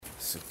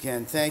So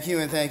again, thank you,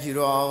 and thank you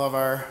to all of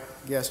our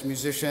guest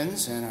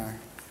musicians and our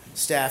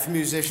staff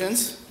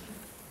musicians.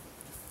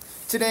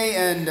 Today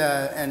and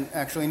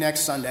actually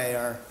next Sunday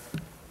are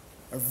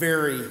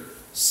very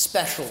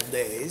special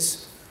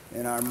days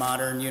in our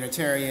modern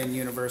Unitarian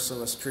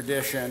Universalist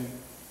tradition.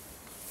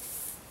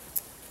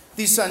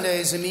 These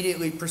Sundays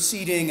immediately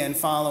preceding and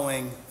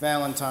following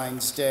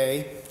Valentine's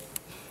Day,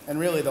 and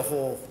really the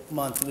whole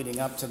month leading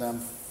up to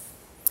them,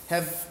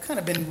 have kind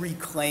of been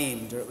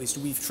reclaimed, or at least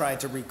we've tried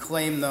to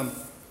reclaim them,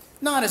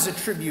 not as a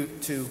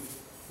tribute to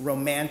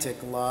romantic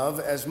love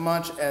as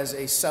much as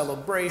a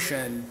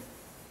celebration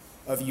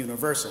of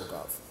universal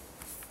love.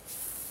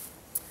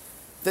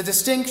 The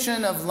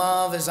distinction of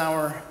love as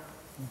our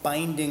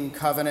binding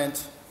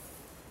covenant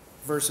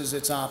versus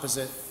its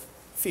opposite,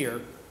 fear,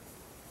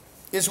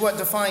 is what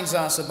defines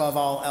us above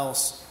all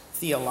else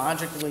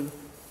theologically,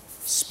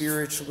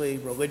 spiritually,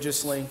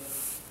 religiously.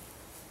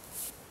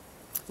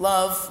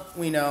 Love,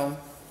 we know,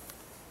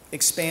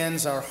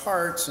 expands our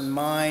hearts and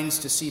minds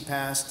to see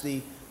past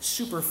the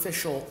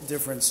superficial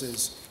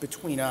differences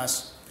between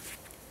us,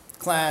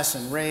 class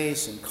and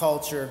race and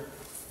culture,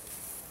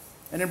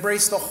 and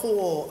embrace the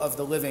whole of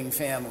the living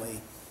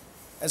family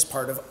as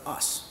part of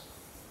us.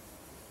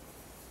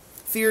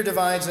 Fear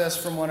divides us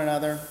from one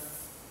another,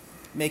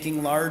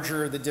 making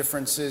larger the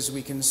differences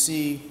we can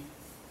see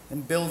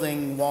and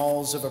building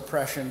walls of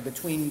oppression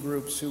between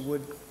groups who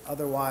would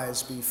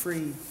otherwise be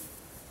free.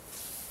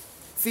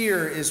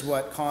 Fear is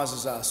what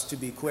causes us to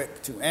be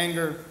quick to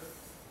anger,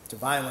 to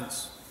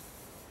violence,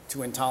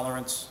 to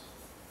intolerance.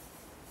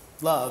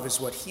 Love is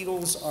what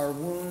heals our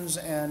wounds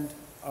and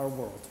our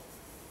world.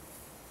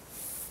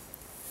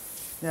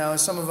 Now,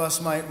 as some of us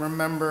might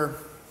remember,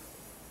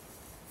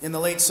 in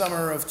the late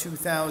summer of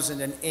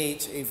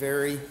 2008, a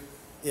very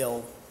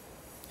ill,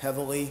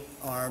 heavily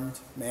armed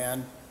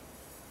man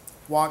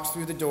walked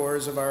through the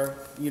doors of our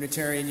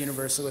Unitarian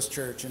Universalist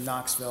Church in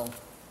Knoxville,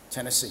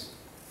 Tennessee.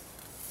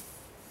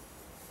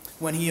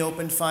 When he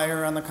opened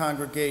fire on the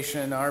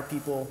congregation, our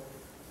people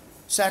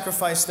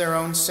sacrificed their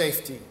own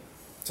safety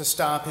to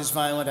stop his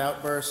violent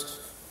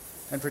outburst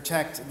and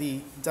protect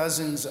the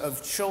dozens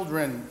of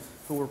children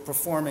who were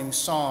performing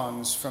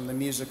songs from the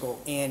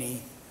musical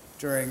Annie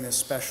during this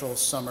special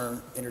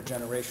summer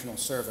intergenerational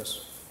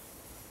service.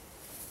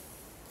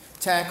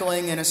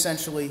 Tackling and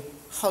essentially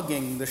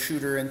hugging the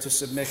shooter into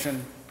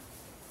submission,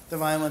 the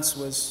violence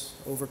was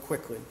over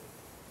quickly,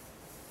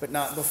 but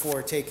not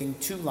before taking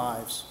 2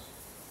 lives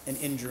and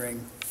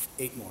injuring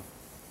 8 more.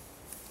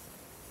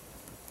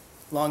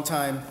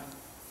 Longtime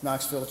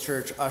Knoxville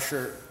Church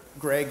usher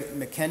Greg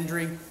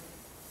McKendry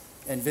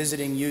and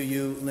visiting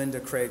UU Linda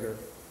Krager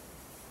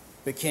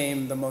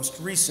became the most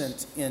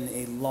recent in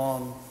a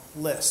long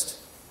list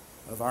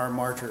of our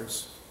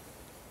martyrs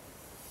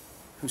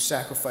who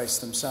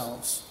sacrificed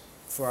themselves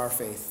for our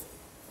faith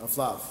of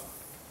love.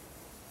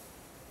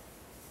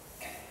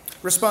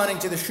 Responding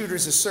to the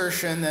shooter's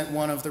assertion that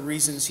one of the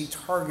reasons he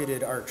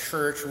targeted our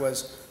church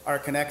was our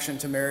connection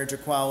to marriage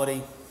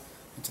equality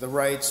and to the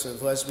rights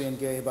of lesbian,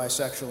 gay,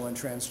 bisexual, and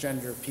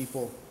transgender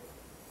people,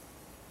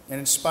 and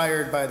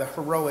inspired by the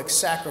heroic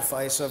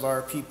sacrifice of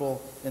our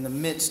people in the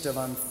midst of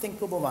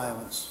unthinkable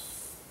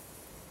violence,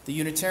 the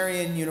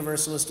Unitarian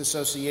Universalist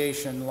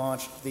Association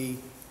launched the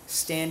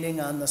Standing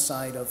on the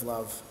Side of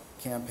Love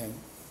campaign.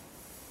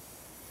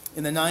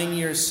 In the 9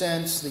 years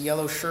since, the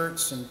yellow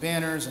shirts and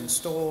banners and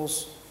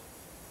stoles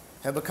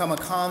have become a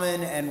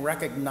common and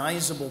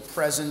recognizable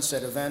presence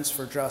at events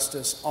for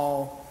justice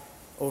all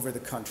over the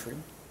country.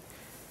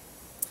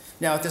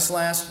 Now, at this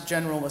last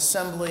General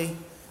Assembly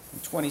in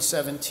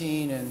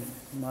 2017 in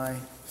my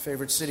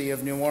favorite city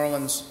of New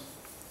Orleans,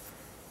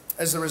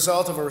 as the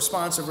result of a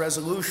responsive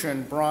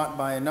resolution brought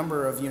by a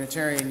number of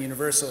Unitarian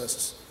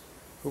Universalists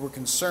who were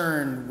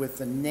concerned with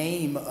the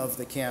name of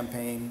the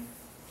campaign,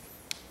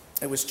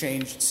 it was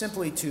changed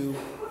simply to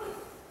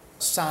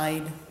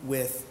Side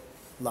with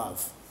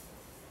Love.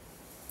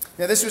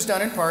 Now, this was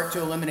done in part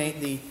to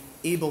eliminate the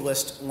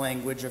ableist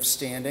language of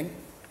standing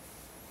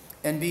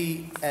and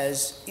be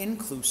as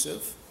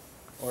inclusive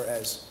or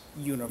as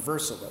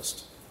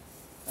universalist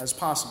as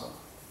possible.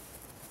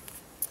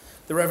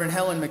 The Reverend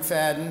Helen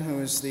McFadden, who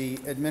is the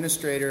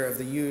administrator of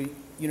the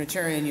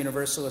Unitarian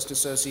Universalist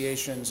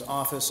Association's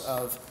Office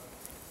of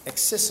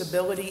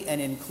Accessibility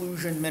and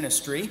Inclusion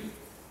Ministry,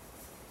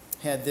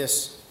 had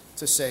this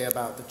to say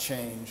about the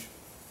change.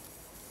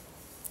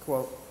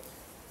 Quote,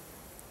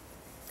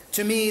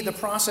 "To me, the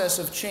process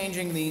of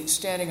changing the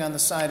Standing on the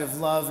Side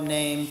of Love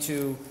name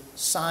to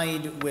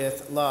Side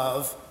with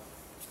Love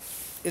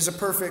is a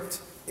perfect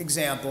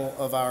example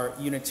of our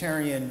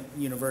Unitarian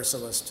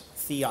Universalist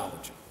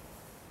theology,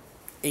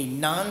 a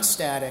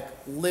non-static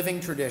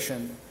living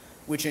tradition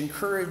which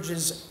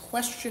encourages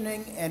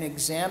questioning and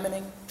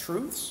examining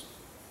truths,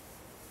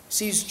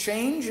 sees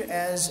change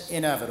as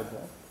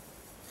inevitable,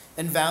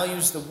 and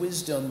values the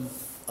wisdom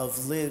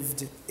of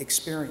lived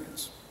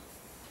experience.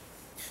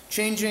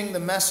 Changing the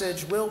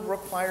message will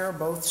require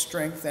both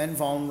strength and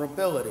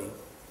vulnerability.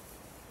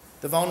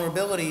 The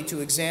vulnerability to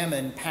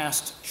examine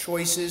past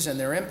choices and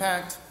their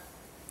impact,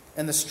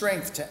 and the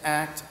strength to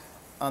act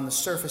on the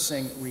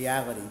surfacing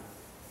reality.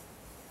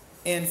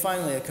 And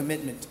finally, a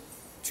commitment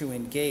to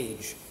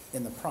engage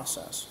in the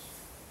process.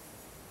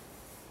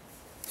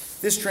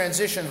 This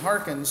transition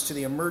harkens to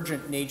the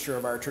emergent nature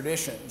of our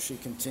tradition, she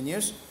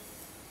continues.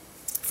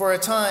 For a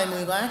time,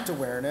 we lacked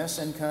awareness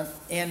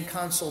and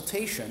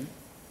consultation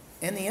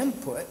and the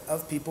input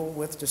of people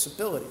with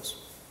disabilities.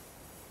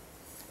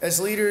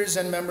 As leaders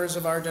and members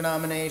of our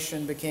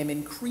denomination became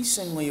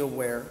increasingly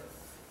aware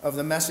of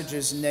the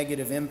message's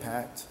negative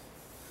impact,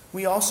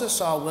 we also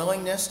saw a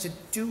willingness to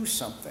do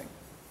something,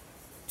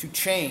 to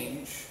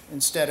change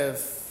instead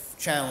of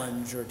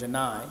challenge or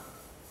deny,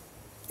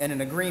 and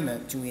an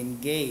agreement to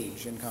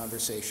engage in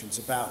conversations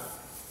about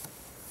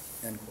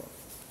it. End quote.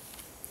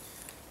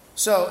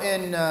 So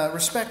in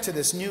respect to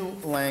this new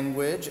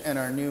language and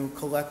our new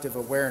collective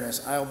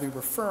awareness, I'll be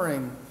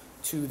referring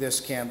to this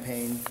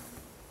campaign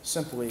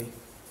simply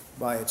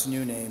by its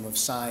new name of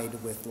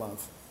Side with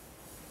Love.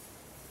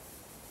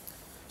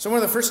 So one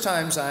of the first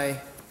times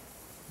I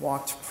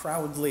walked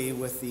proudly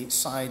with the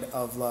Side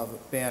of Love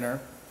banner,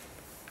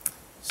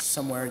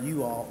 somewhere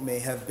you all may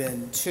have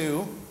been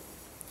too,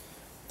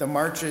 the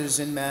marches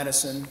in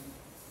Madison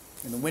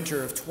in the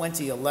winter of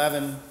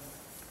 2011,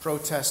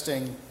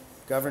 protesting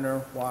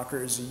Governor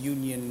Walker's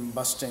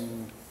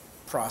union-busting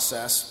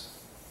process.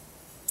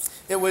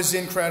 It was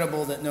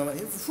incredible that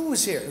who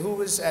was here? Who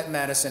was at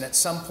Madison at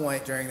some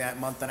point during that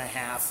month and a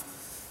half?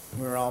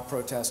 We were all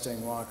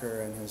protesting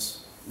Walker and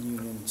his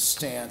union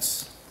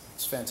stance.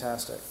 It's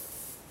fantastic.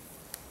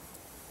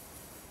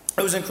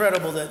 It was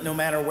incredible that no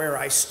matter where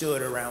I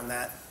stood around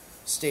that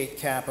state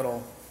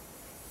capitol,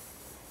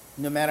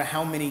 no matter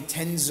how many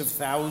tens of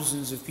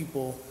thousands of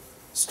people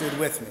stood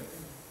with me,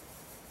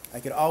 I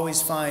could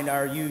always find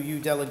our UU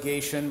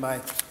delegation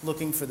by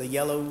looking for the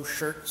yellow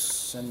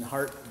shirts and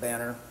heart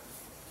banner.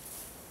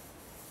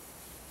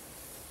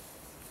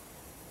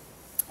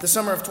 The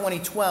summer of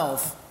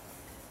 2012,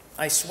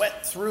 I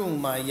sweat through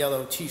my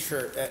yellow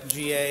t-shirt at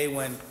GA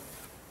when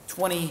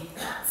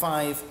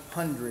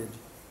 2,500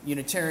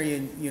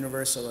 Unitarian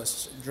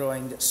Universalists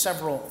joined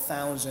several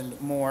thousand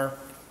more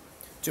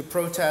to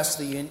protest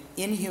the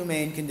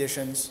inhumane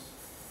conditions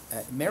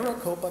at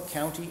Maricopa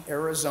County,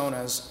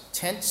 Arizona's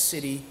Tent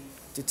City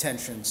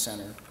Detention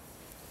Center.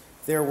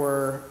 There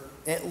were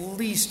at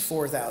least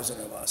 4,000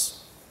 of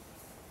us,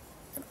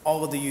 and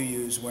all of the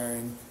UUs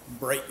wearing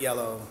bright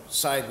yellow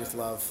Side with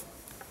Love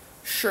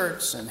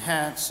shirts and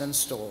hats and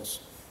stoles.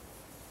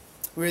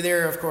 We were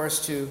there, of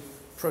course, to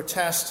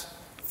protest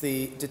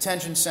the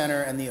detention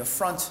center and the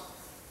affront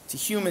to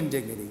human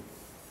dignity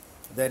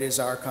that is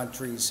our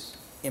country's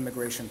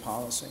immigration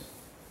policy.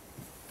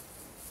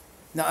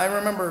 Now, I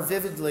remember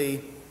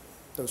vividly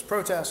those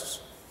protests,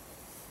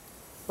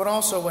 but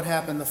also what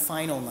happened the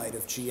final night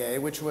of GA,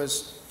 which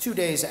was 2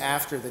 days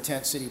after the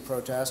Tent City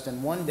protest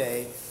and 1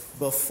 day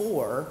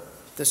before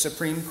the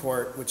Supreme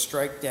Court would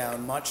strike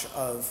down much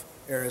of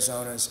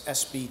Arizona's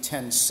SB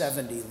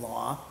 1070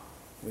 law,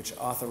 which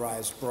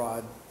authorized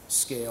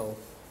broad-scale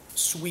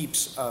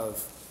sweeps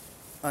of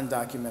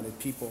undocumented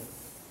people.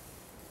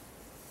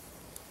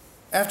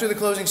 After the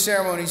closing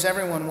ceremonies,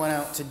 everyone went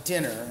out to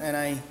dinner, and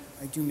I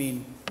do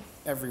mean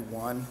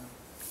everyone.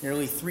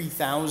 Nearly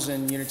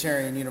 3,000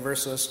 Unitarian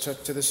Universalists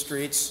took to the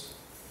streets,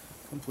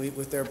 complete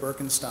with their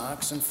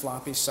Birkenstocks and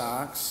floppy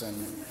socks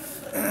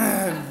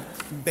and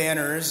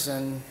banners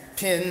and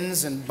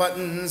pins and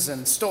buttons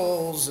and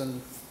stoles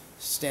and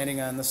standing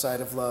on the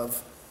Side of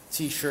Love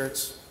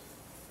t-shirts.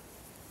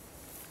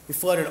 We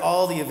flooded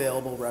all the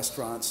available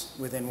restaurants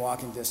within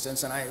walking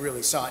distance, and I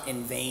really sought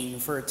in vain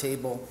for a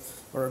table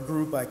or a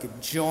group I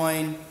could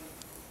join.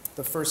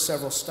 The first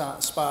several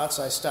spots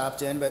I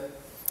stopped in, but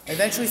I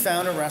eventually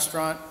found a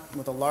restaurant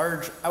with a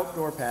large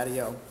outdoor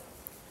patio,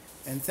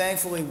 and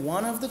thankfully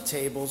one of the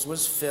tables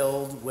was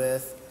filled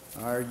with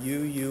our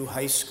UU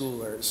high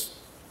schoolers,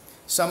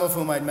 some of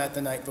whom I'd met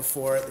the night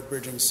before at the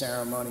bridging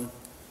ceremony,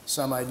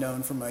 some I'd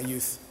known from my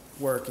youth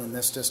work in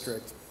this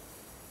district.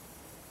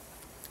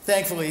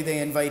 Thankfully, they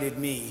invited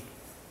me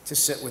to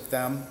sit with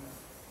them,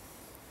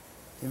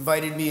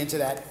 invited me into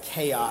that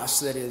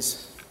chaos that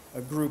is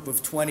a group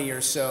of 20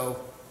 or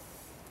so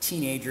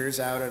teenagers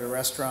out at a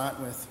restaurant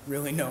with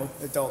really no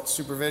adult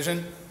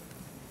supervision.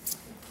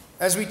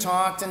 As we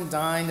talked and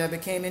dined, I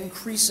became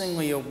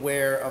increasingly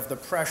aware of the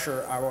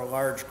pressure our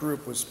large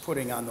group was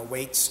putting on the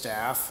wait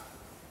staff.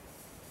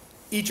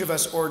 Each of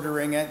us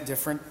ordering at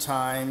different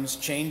times,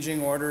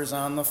 changing orders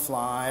on the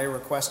fly,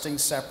 requesting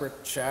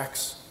separate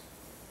checks,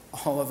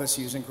 all of us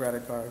using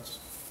credit cards.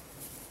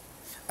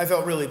 I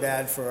felt really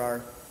bad for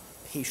our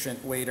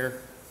patient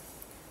waiter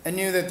and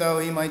knew that though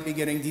he might be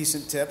getting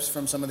decent tips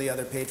from some of the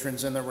other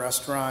patrons in the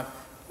restaurant,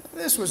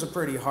 this was a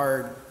pretty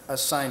hard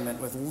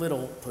assignment with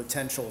little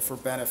potential for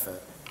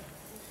benefit.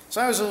 So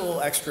I was a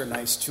little extra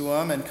nice to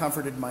him and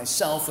comforted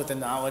myself with the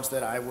knowledge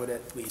that I would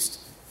at least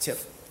tip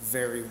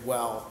very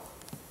well.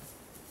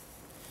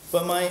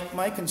 But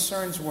my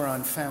concerns were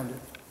unfounded,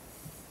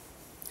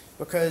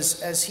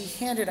 because as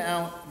he handed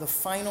out the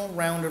final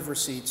round of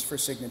receipts for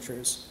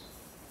signatures,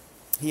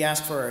 he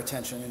asked for our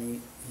attention,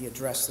 and he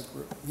addressed the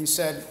group. He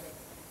said,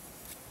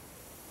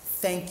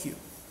 "Thank you.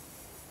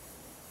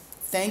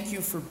 Thank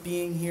you for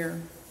being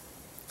here.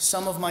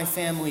 Some of my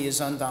family is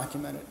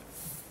undocumented.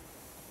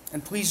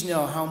 And please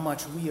know how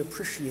much we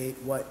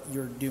appreciate what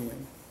you're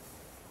doing.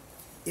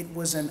 It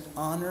was an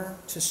honor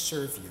to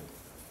serve you,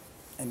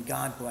 and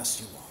God bless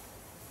you all."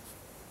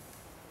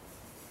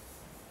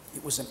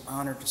 It was an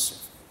honor to serve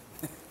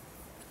you.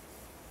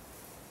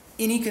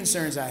 Any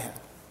concerns I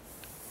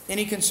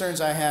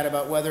had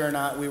about whether or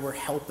not we were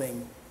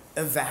helping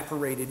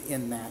evaporated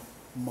in that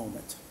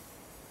moment.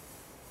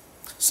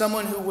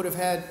 Someone who would have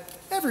had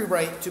every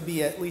right to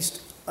be at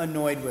least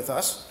annoyed with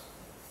us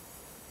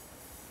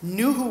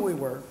knew who we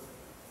were,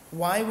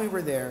 why we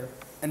were there,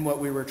 and what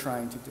we were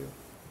trying to do,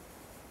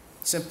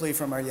 simply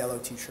from our yellow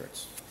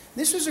t-shirts.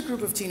 This was a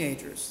group of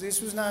teenagers.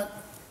 This was not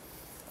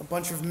a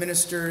bunch of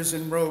ministers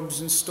in robes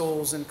and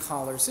stoles and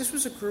collars. This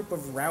was a group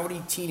of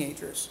rowdy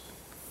teenagers.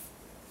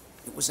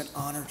 It was an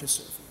honor to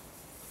serve you.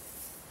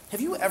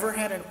 Have you ever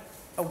had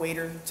a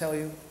waiter tell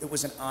you it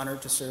was an honor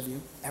to serve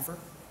you? Ever?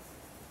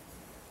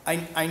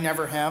 I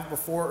never have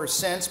before or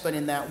since, but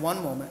in that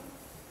one moment,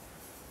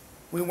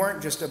 we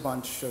weren't just a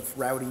bunch of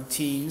rowdy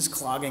teens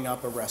clogging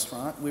up a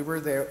restaurant. We were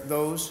there,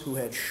 those who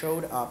had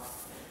showed up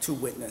to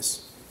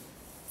witness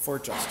for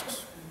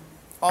justice.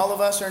 All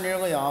of us, or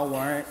nearly all,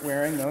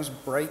 wearing those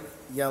bright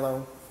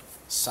yellow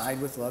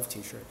Side with Love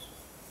t-shirts.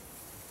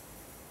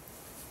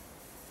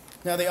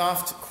 Now, the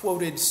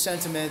oft-quoted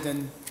sentiment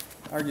and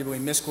arguably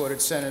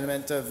misquoted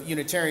sentiment of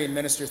Unitarian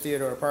minister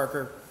Theodore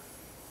Parker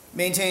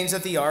maintains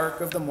that the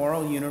arc of the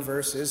moral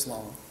universe is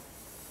long,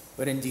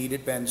 but indeed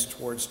it bends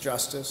towards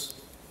justice.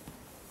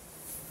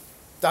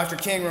 Dr.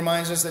 King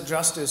reminds us that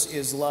justice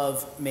is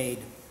love made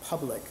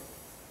public,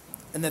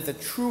 and that the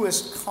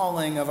truest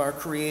calling of our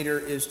Creator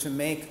is to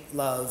make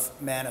love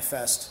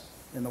manifest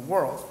in the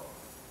world.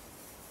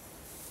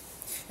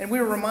 And we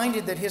are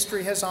reminded that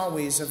history has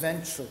always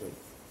eventually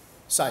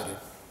sided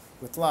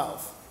with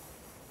love.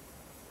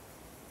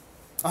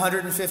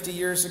 150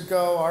 years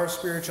ago, our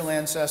spiritual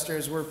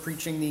ancestors were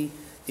preaching the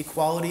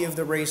equality of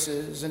the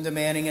races and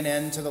demanding an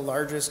end to the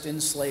largest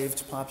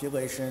enslaved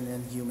population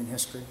in human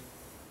history.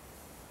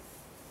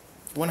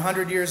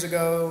 100 years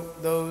ago,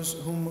 those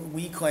whom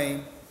we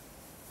claim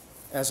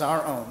as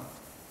our own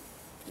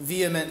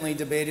vehemently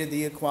debated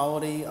the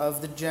equality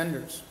of the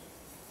genders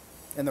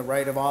and the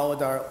right of all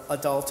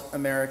adult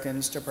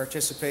Americans to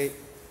participate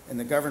in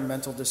the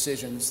governmental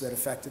decisions that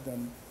affected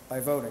them by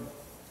voting.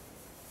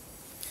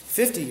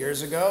 50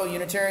 years ago,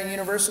 Unitarian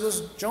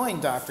Universalists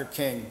joined Dr.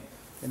 King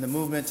in the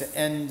movement to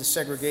end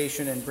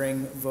segregation and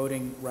bring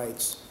voting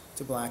rights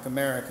to Black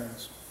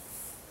Americans,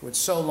 who had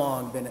so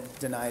long been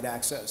denied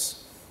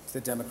access to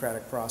the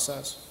democratic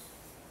process.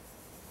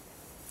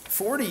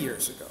 40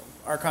 years ago,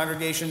 our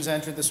congregations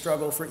entered the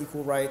struggle for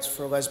equal rights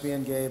for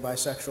lesbian, gay,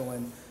 bisexual,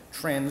 and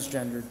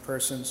transgendered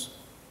persons,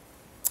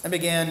 and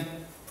began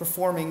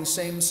performing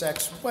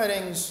same-sex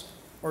weddings,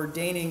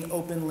 ordaining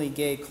openly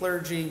gay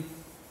clergy,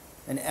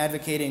 and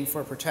advocating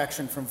for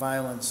protection from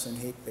violence and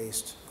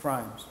hate-based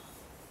crimes.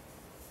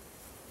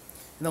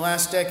 In the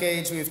last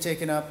decades, we have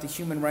taken up the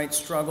human rights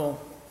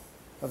struggle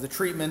of the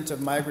treatment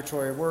of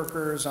migratory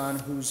workers on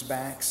whose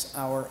backs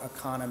our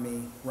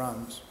economy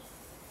runs.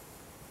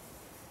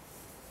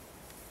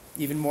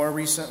 Even more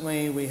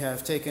recently, we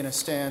have taken a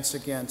stance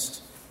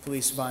against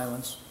police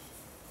violence.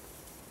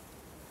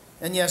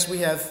 And yes, we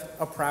have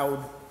a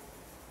proud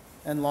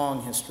and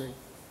long history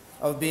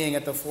of being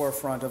at the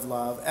forefront of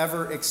love,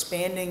 ever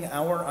expanding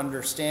our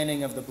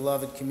understanding of the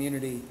beloved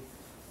community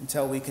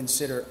until we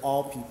consider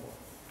all people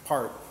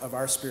part of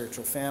our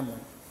spiritual family.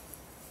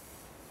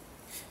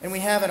 And we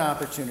have an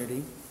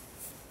opportunity.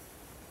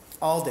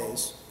 All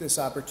days, this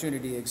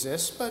opportunity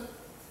exists, but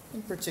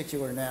in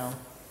particular now,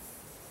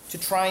 to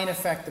try and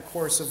affect the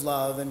course of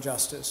love and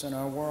justice in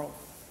our world.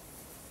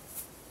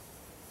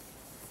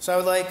 So I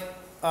would like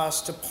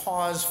us to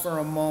pause for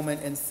a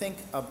moment and think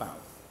about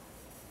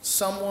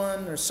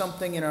someone or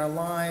something in our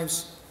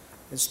lives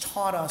has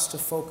taught us to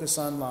focus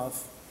on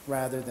love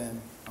rather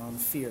than on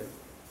fear.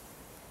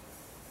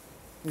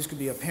 This could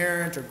be a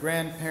parent or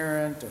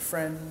grandparent, a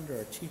friend or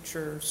a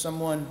teacher,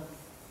 someone,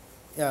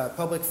 a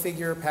public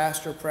figure,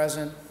 past or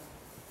present,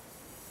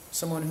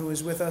 someone who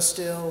is with us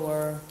still,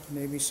 or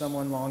maybe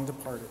someone long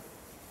departed.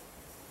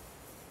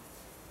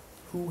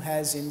 Who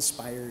has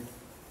inspired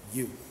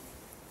you?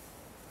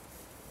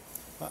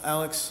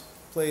 Alex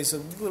plays a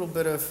little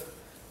bit of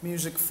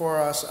music for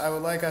us. I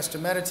would like us to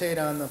meditate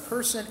on the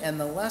person and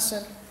the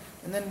lesson,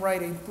 and then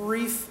write a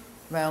brief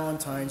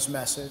Valentine's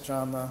message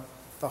on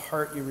the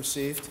heart you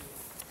received.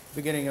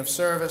 Beginning of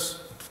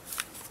service.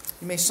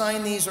 You may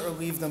sign these or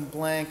leave them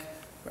blank.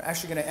 We're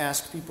actually going to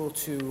ask people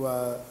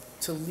to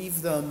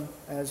leave them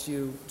as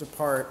you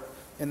depart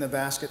in the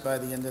basket by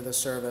the end of the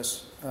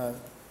service,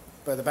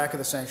 by the back of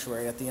the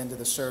sanctuary at the end of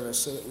the service,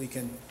 so that we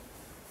can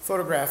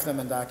photograph them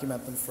and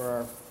document them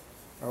for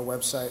our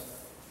website.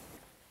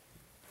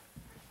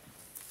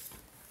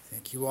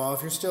 Thank you all.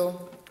 If you're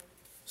still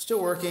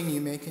working, you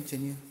may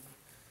continue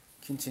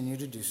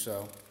to do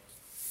so.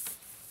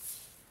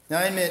 Now,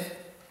 I admit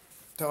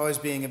to always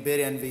being a bit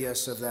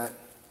envious of that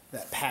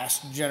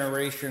past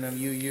generation of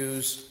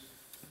UUs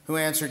who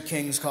answered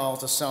King's call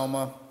to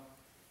Selma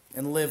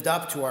and lived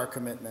up to our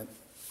commitment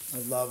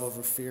of love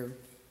over fear.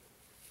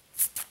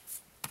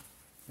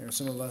 There are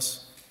some of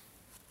us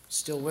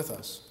still with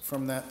us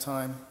from that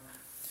time.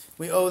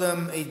 We owe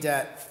them a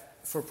debt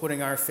for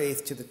putting our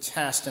faith to the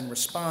test and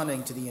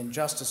responding to the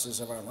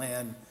injustices of our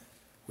land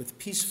with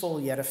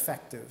peaceful yet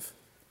effective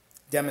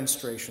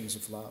demonstrations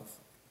of love.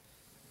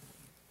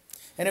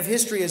 And if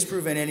history has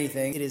proven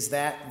anything, it is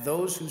that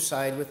those who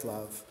side with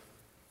love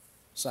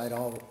side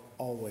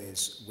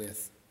always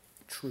with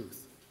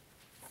truth.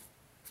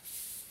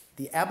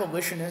 The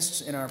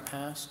abolitionists in our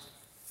past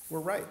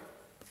were right.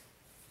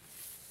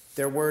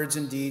 Their words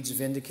and deeds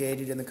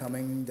vindicated in the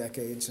coming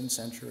decades and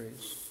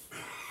centuries.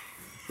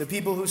 The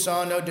people who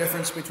saw no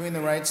difference between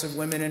the rights of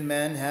women and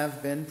men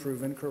have been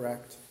proven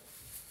correct.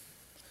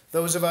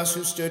 Those of us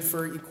who stood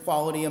for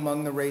equality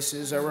among the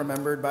races are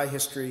remembered by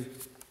history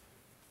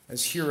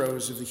as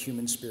heroes of the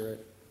human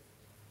spirit.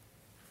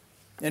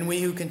 And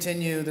we who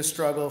continue the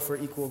struggle for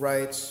equal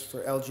rights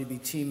for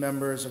LGBT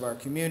members of our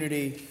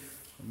community,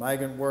 for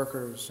migrant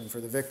workers, and for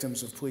the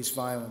victims of police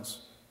violence,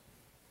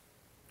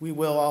 we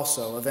will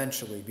also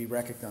eventually be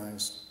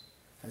recognized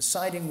as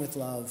siding with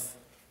love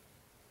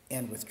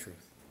and with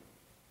truth.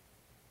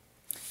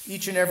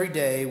 Each and every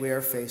day we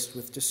are faced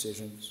with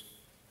decisions,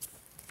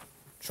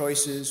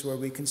 choices where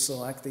we can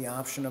select the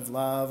option of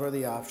love or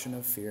the option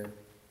of fear.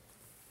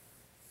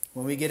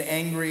 When we get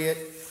angry at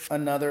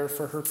another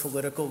for her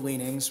political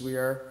leanings, we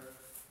are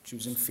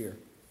choosing fear.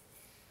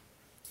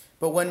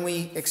 But when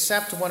we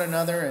accept one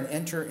another and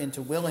enter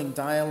into willing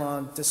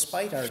dialogue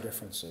despite our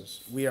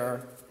differences, we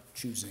are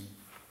choosing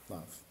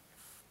love.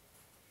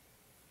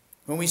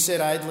 When we sit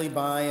idly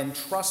by and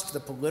trust the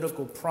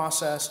political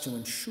process to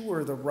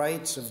ensure the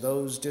rights of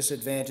those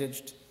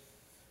disadvantaged,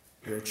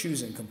 we are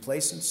choosing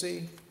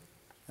complacency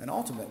and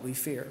ultimately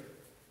fear.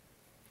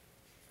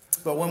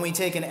 But when we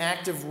take an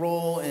active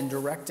role in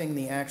directing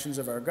the actions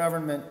of our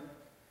government,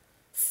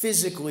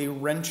 physically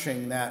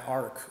wrenching that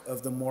arc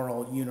of the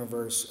moral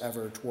universe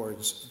ever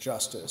towards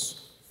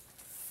justice,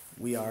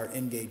 we are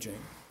engaging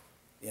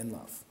in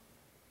love.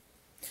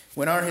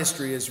 When our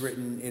history is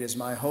written, it is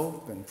my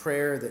hope and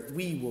prayer that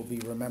we will be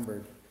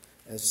remembered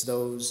as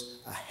those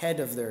ahead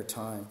of their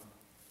time,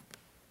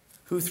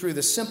 who through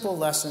the simple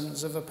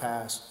lessons of the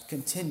past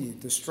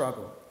continued the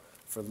struggle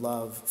for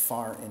love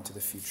far into the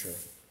future.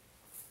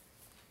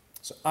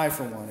 So I,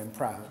 for one, am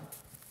proud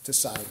to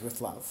side with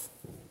love.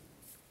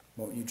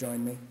 Won't you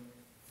join me?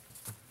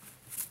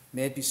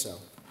 May it be so.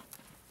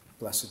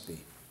 Blessed be,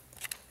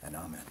 and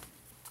amen.